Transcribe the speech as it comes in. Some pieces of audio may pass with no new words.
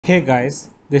Hey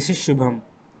guys, this is Shubham.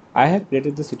 I have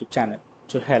created this YouTube channel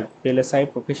to help real SI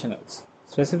professionals,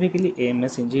 specifically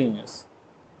AMS engineers.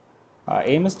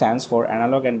 AMS stands for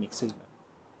Analog and Mixed Signal.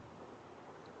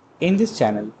 In this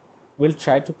channel, we'll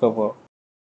try to cover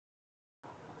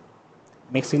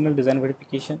mixed signal design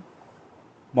verification,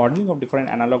 modeling of different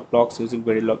analog blocks using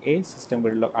Verilog-A, system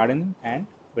Verilog-RNN, and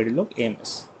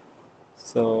Verilog-AMS.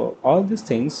 So all these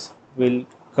things will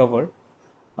cover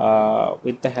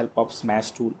with the help of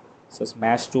Smash tool. So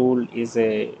Smash tool is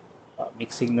a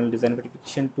mixed signal design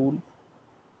verification tool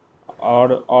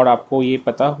और आपको ये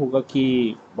पता होगा कि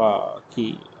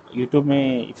YouTube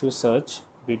में if you search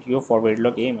video for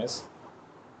वेडलॉग AMS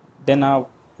then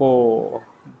आपको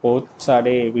बहुत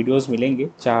सारे वीडियोस मिलेंगे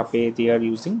जहाँ पे they are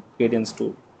using cadence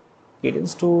tool.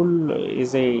 Cadence tool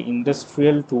is a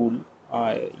industrial tool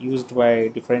used by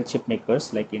different chip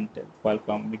makers like Intel,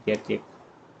 Qualcomm, MediaTek,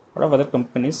 a lot of other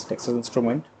companies, Texas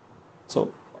Instrument.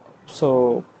 So,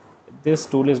 so this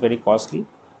tool is very costly.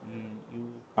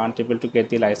 You can't able to get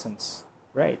the license,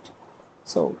 right?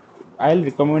 So I'll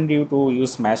recommend you to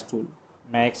use Smash tool.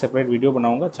 मैं एक separate video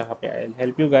बनाऊंगा जहाँ पे I'll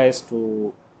help you guys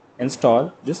to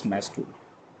install this Smash tool.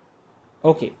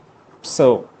 Okay,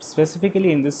 so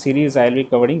specifically in this series I'll be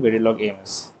covering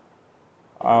Verilog-AMS.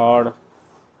 Or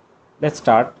let's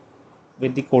start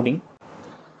with the coding.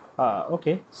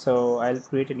 Okay, so I'll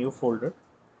create a new folder.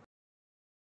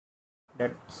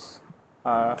 That's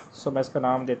so मैं इसका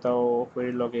नाम देता हूँ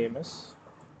Verilog-AMS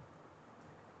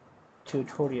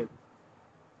tutorial.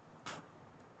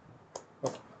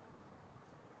 Okay,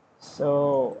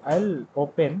 so I'll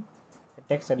open a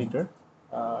text editor.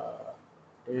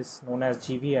 Is known as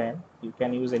GVIM. You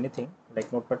can use anything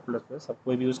like Notepad++. आप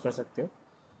कोई भी use कर सकते हो.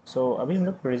 So अभी हम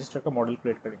लोग रजिस्टर का मॉडल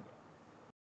क्रिएट करेंगे.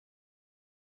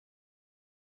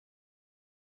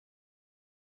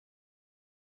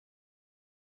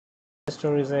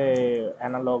 Resistor is a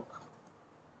analog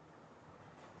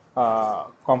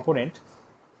component.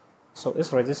 So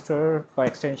इस रजिस्टर का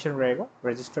एक्सटेंशन रहेगा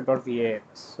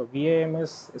register.vams. So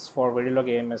vams is for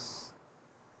Verilog-AMS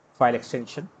file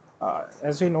extension.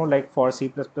 As we know, like for C++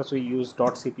 we use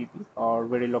 .cpp और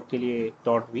Verilog के लिए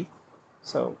 .v.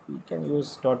 So we can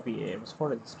use .vams for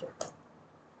register.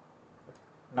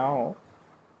 Now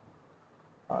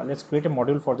let's create a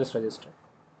module for this register.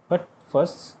 But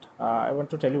first I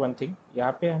want to tell you one thing.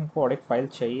 यहाँ पे हमको और एक file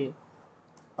चाहिए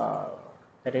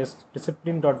that is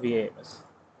discipline.vams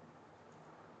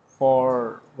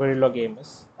for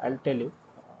Verilog-AMS. I'll tell you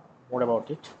more about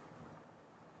it.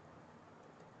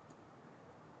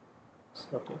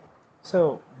 Okay,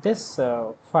 so this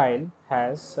file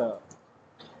has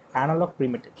analog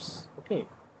primitives. Okay,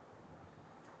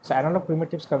 so analog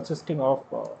primitives consisting of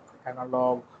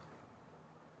analog,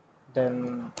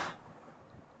 then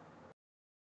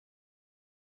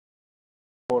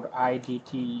for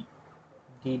IDT,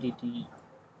 DDT.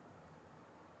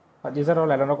 These are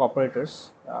all analog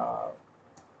operators,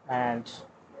 and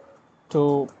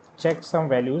to check some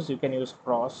values you can use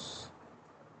cross,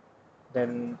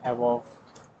 then above.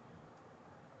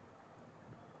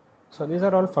 So these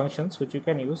are all functions which you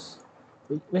can use.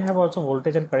 We have also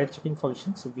voltage and current checking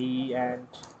functions V and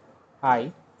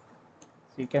I.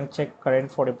 So you can check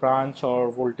current for a branch or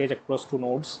voltage across two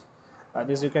nodes.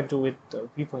 This you can do with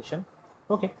V function.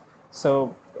 Okay,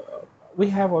 so we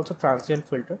have also transient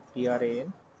filter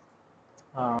TRAN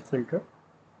filter.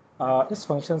 इस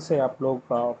function से आप लोग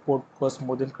port को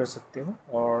smoothen कर सकते हो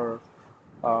और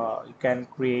you can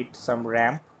create some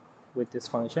ramp with this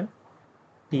function.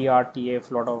 TR,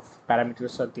 TF, lot of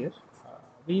parameters are there.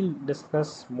 We'll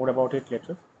discuss more about it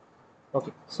later.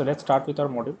 Okay, so let's start with our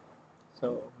module.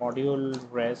 So module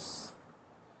res.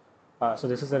 So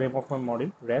this is the name of my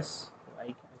module res.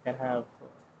 I can have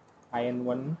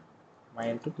IN1,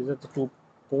 IN2. These are the two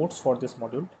ports for this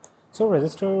module. So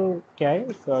resistor क्या है?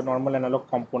 एक normal analog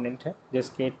component है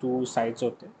जिसके two sides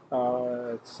होते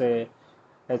हैं.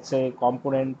 It's a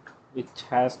component which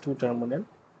has two terminal.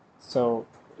 So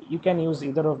you can use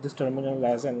either of this terminal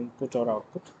as an input or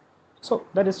output. So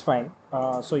that is fine.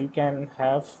 So you can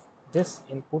have this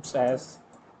inputs as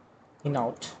in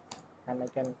out, and I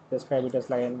can describe it as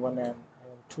line 1 and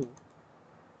line 2.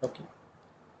 Okay.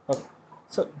 Okay.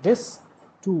 So this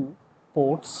two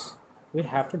ports, we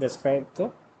have to describe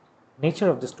the nature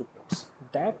of these two ports.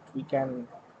 That we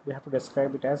have to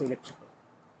describe it as electrical.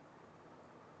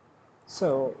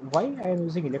 So why I am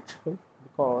using electrical?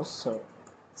 Because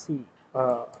see,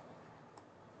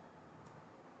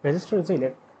 register is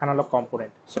analog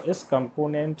component. सो इस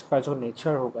component का जो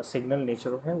nature होगा, signal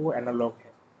nature है, वो analogue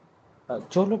है.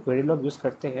 जो लोग Verilog use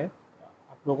करते हैं,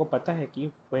 आप लोगों को पता है कि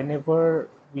whenever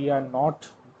we are not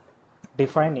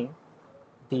defining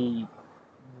the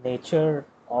nature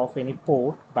of any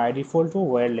port by default वो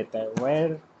वायर लेता है.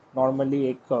 वायर नॉर्मली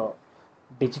एक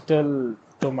डिजिटल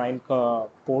डोमेन का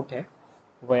पोर्ट है,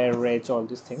 wire raise all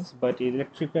this things, but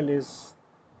electrical is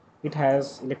it has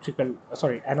electrical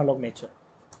analog nature,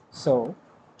 so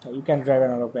you can drive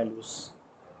analog values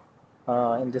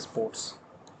in these ports.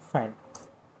 Fine.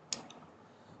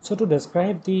 So to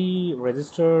describe the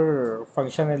resistor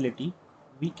functionality,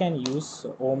 we can use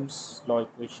Ohm's law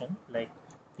equation like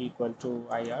P equal to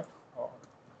IR, or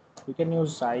we can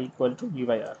use I equal to V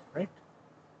by R, right?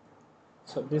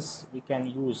 So this we can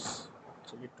use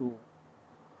actually to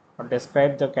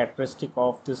describe the characteristic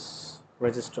of this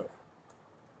resistor.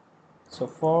 So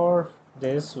for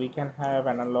this we can have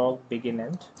analog begin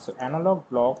end. So analog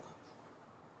block,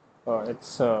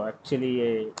 it's actually a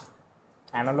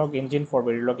analog engine for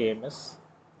Verilog-AMS.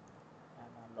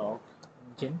 Analog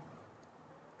engine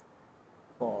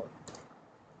for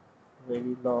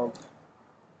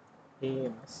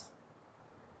Verilog-AMS.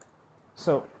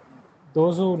 So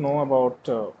those who know about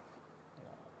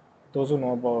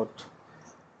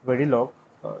Verilog,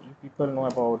 you people know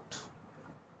about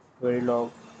Verilog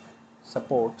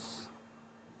supports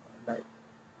like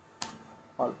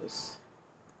always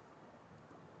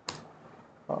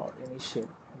or initial.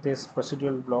 These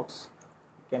procedural blocks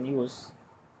you can use.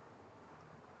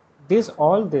 This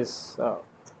always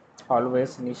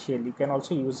initial. You can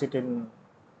also use it in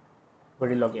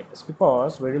Verilog-AMS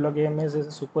because Verilog-AMS is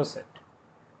a superset.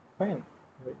 Fine.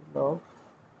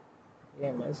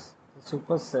 Verilog-AMS is a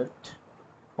superset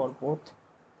for both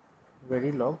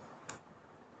Verilog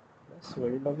plus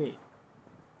Verilog-A.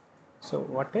 So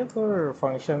whatever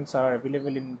functions are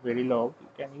available in Verilog, you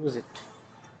can use it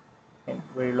in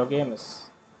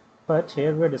Verilog-AMS. But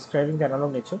here we are describing the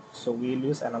analog nature, so we will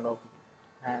use analog.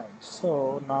 And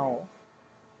so now,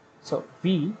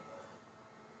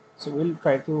 we'll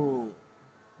try to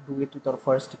do it with our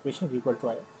first equation, V equal to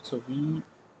I. So V,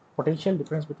 potential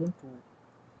difference between two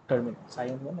terminals,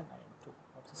 IN1 and IN2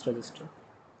 of this resistor.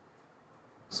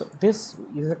 So this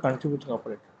is a contributing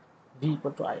operator, V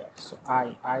equal to IR. So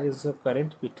I is the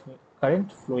current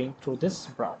flowing through this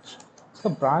branch. So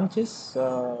the branch is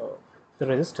the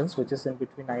resistance which is in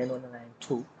between IN1 and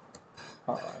IN2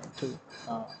 into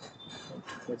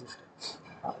resistance.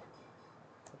 Okay.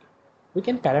 We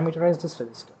can parameterize this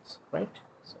resistance, right?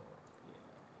 So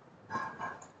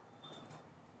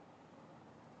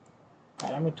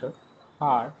parameter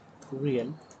R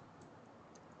real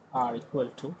R equal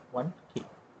to 1 k.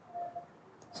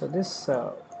 So this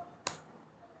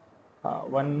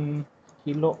 1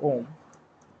 kilo ohm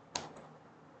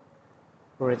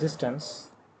resistance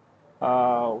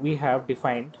we have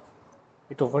defined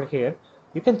it over here.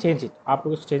 You can change it. आप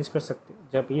लोग change कर सकते हैं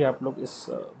जब भी आप लोग इस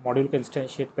मॉड्यूल को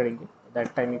इंस्टेंशिएट करेंगे.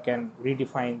 That time you can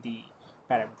redefine the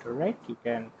parameter, right? You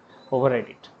can override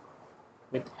it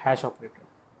with hash operator.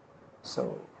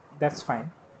 So that's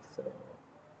fine.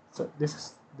 So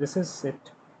this is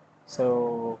it.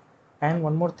 So, and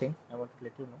one more thing I want to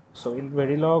let you know. So in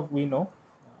Verilog we know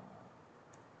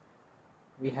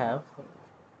we have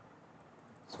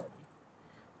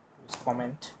this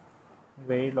comment. In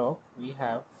Verilog we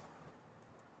have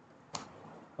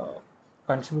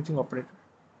contributing operator.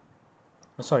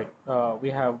 We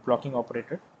have blocking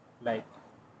operator like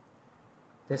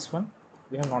this one.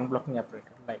 We have non-blocking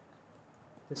operator like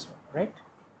this one, right?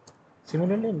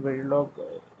 Similarly, in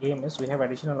Verilog-AMS, we have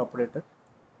additional operator.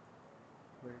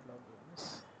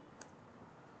 Verilog-AMS,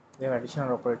 we have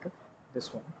additional operator.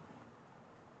 This one.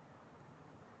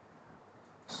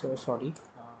 So sorry.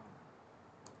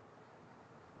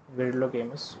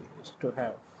 Verilog-AMS, we used to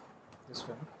have this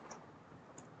one.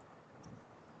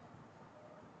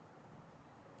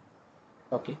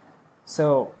 Okay.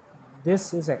 So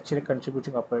this is actually a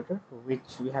contributing operator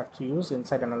which we have to use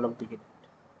inside analog begin.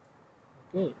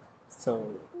 Okay.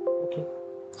 So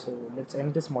let's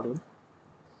end this module.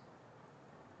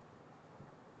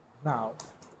 Now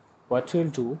what we'll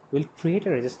do, we'll create a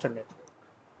resistor network.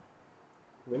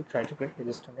 We'll try to create a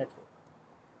resistor network.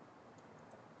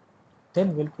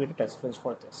 Then we'll create a test bench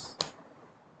for this.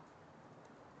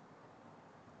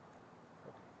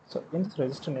 So in this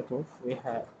resistor network we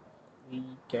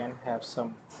can have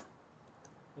some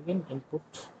again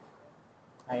input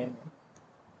IN1,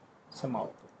 some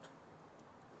output.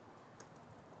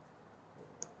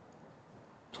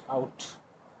 Out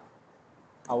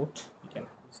we can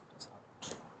use it as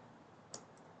out.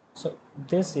 So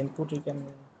this input you can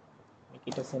make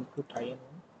it as input IN1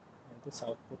 and this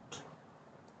output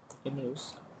you can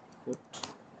use output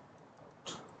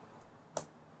out.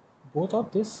 Both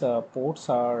of these ports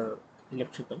are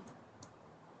electrical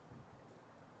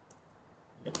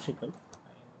IN1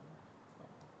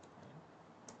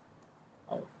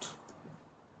 out.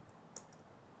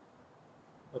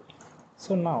 Okay,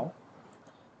 so now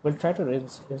we'll try to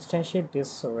instantiate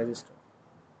this register.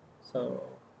 So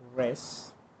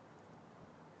res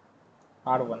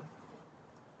r1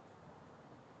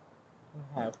 we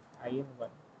have in1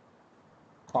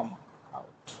 comma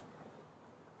out.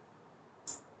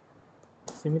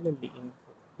 Similarly,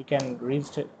 we can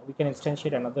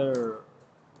instantiate another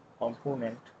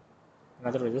component,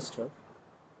 another register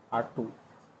r2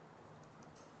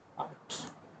 out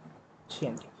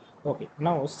GND. Okay,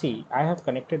 now see, I have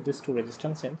connected this to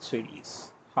resistance in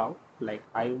series. How? Like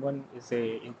I1 is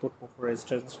a input for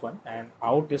resistance 1 and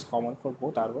out is common for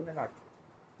both R1 and R2.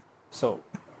 So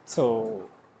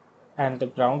and the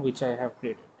ground which I have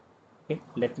created. Okay,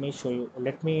 let me show you.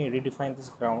 Let me redefine this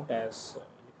ground as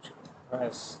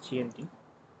GND.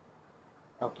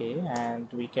 Okay,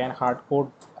 and we can hard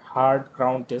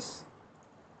ground this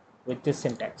with this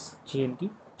syntax GND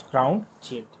ground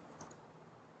GND.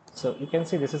 So you can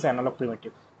see this is analog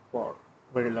primitive for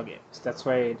Verilog-AMS. That's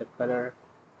why the color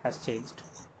has changed.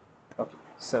 Okay,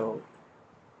 so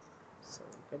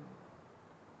you can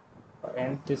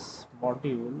end this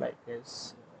module. I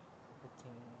guess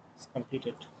everything is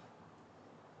completed.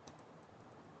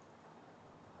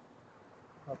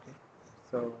 Okay,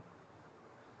 so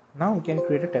now we can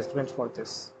create a test bench for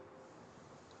this.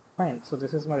 Fine. So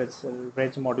this is my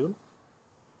reg module,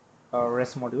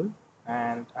 res module,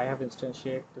 and I have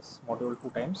instantiated this module 2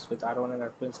 times with R1 and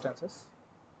R2 instances.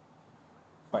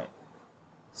 Fine.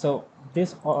 So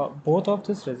this both of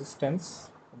this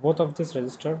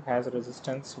resistor has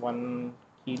resistance 1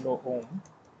 kilo ohm.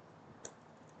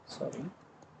 Sorry.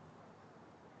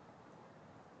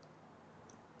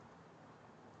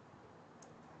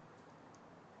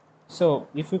 So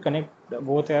if you connect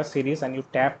both as series and you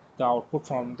tap the output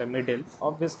from the middle,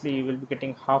 obviously you will be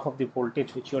getting half of the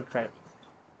voltage which you are driving.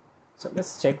 So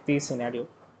let's check the scenario.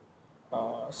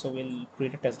 So we'll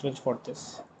create a test bench for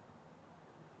this.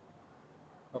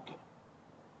 Okay.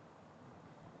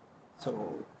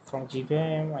 So from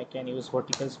GVIM I can use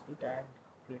vertical split and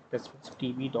create test bench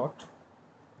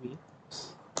tb.vms.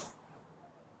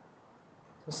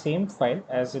 So same file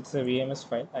as it's a VMS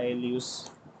file.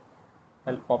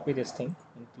 I'll copy this thing,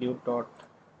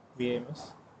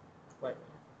 include.vms. Fine.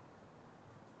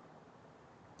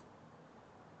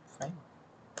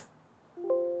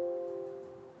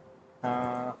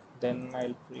 Then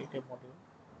I'll create a module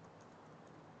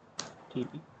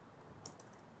tb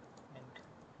and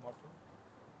module.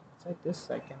 Inside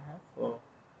this I can have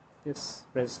this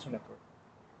resistor network,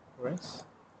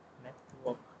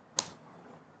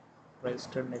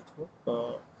 resistor network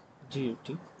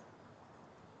GUT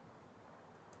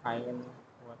in1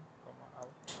 comma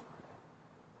out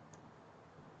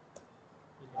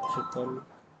electrical. You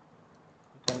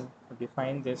can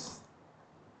define this.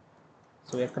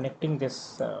 So we are connecting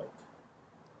this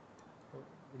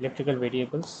electrical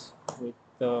variables with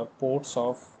the ports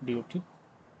of DUT.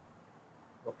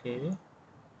 Okay,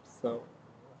 so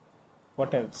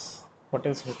what else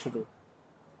need to do?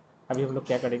 अभी हम लोग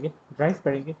क्या करेंगे, drive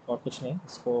करेंगे और कुछ नहीं,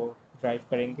 इसको ड्राइव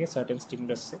करेंगे सर्टेन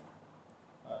स्टिमुलस से.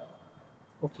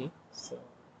 Okay, so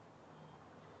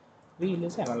we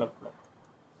use analogue block.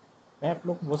 मैं आप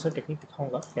लोग बहुत सारे टेक्निक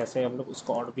दिखाऊंगा कैसे हम लोग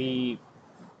उसको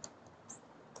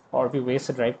और भी वे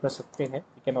से ड्राइव कर सकते हैं.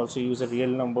 You can also use a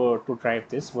real number two drive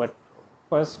this, but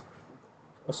first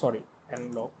sorry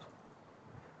analogue.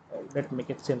 Let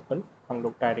make it simple. हम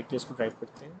लोग डायरेक्टली इसको ड्राइव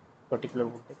करते हैं पर्टिकुलर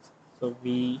वोल्टेज.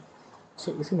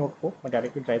 सो इसी नोट को मैं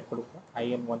डायरेक्टली ड्राइव करूँगा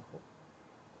IN1 को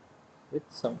with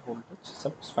some voltage,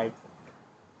 some 5 volt.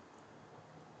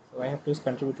 So I have to use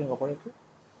contributing operator.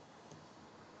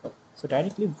 So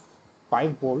directly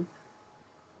 5 volt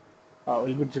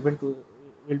will be driven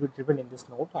in this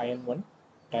node IN1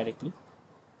 directly.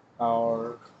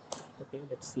 Or okay,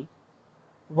 let's see.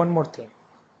 One more thing.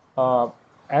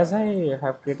 As I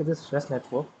have created this stress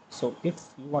network, so if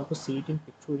you want to see it in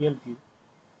pictorial view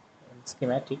and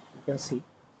schematic, you can see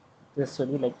this will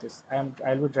be like this.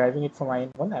 I'll be driving it from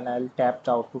IN1 and I'll tap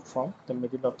the output from the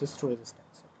middle of this two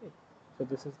resistance. Okay, so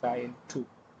this is the IN2,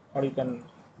 or you can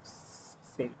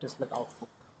say it is like output.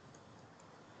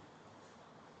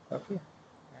 Okay,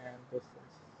 and this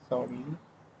is sorry.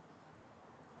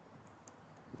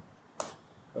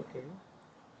 Okay,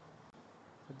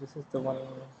 so this is the one.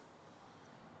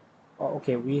 Oh,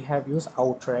 okay, we have used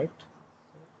out, right?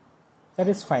 That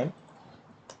is fine.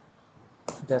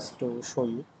 Just to show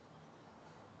you.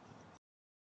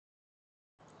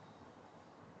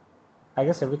 I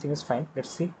guess everything is fine. Let's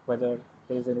see whether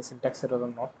there is any syntax error or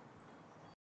not.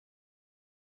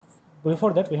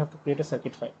 Before that, we have to create a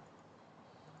circuit file.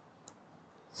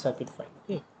 Okay,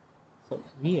 So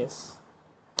vs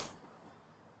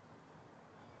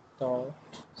dot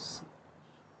c.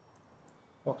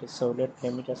 Okay, so let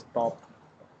me just stop.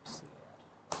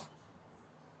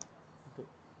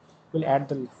 We'll add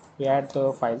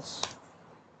the files.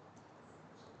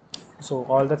 So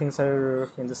all the things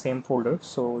are in the same folder,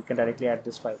 so we can directly add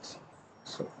these files.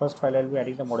 So first file I'll be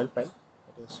adding the model file,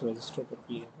 that is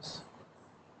resistor.ams,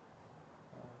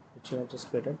 which I have just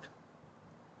created.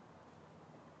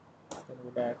 Then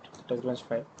we'll add the testbench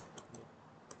file.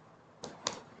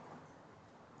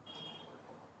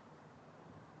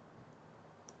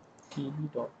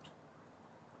 tb dot.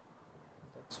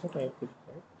 That's what I have put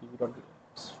here.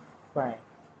 tb.ams. Fine.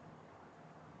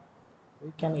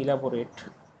 We can elaborate.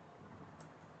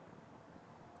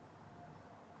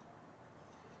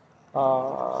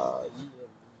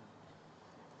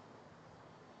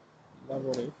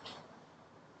 Elaborate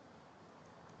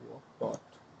work dot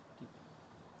tb.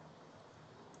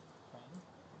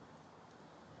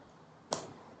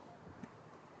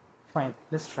 Fine.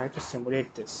 Let's try to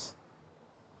simulate this.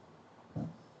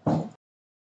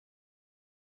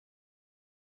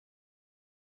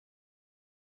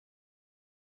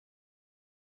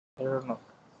 Error not.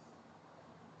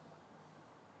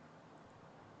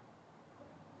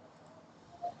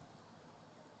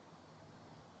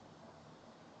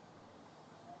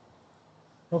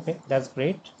 Okay, that's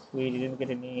great. We didn't get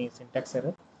any syntax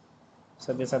error.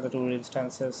 So these are the two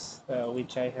instances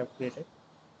which I have created.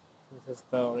 This is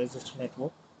the resistor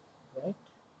network, right?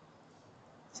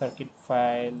 Circuit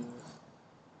file,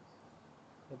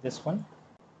 this one.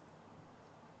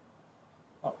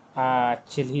 Oh,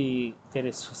 actually, there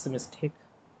is just a mistake.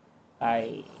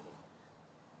 The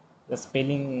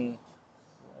spelling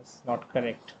was not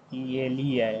correct.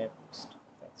 ELE I have used.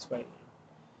 That's why.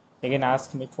 Again,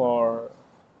 ask me for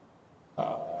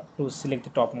to select the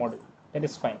top model. That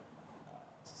is fine.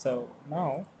 So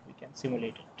now we can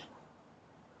simulate it.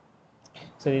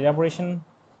 So the elaboration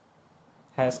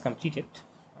has completed.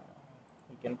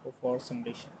 We can go for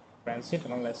simulation. Transit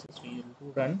analysis we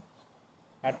will run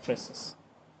add traces.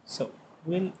 So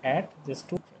we'll add these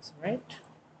two traces, right?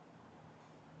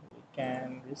 We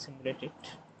can resimulate it,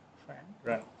 try and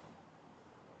run.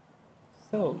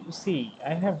 So you see,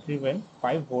 I have driven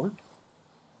 5 volt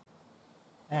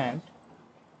and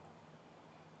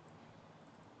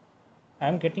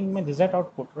I'm getting my desired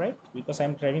output, right? Because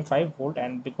I'm driving 5 volt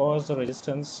and because the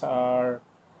resistance are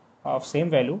of same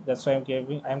value, that's why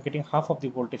I'm getting half of the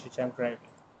voltage which I'm driving,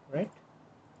 right?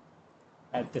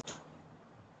 At this.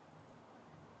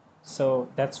 So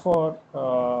that's for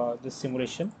this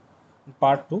simulation. In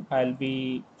part 2, I'll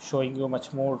be showing you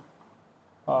much more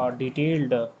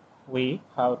detailed way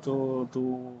how to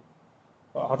do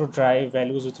how to drive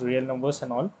values with real numbers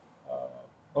and all.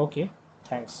 Okay,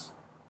 thanks.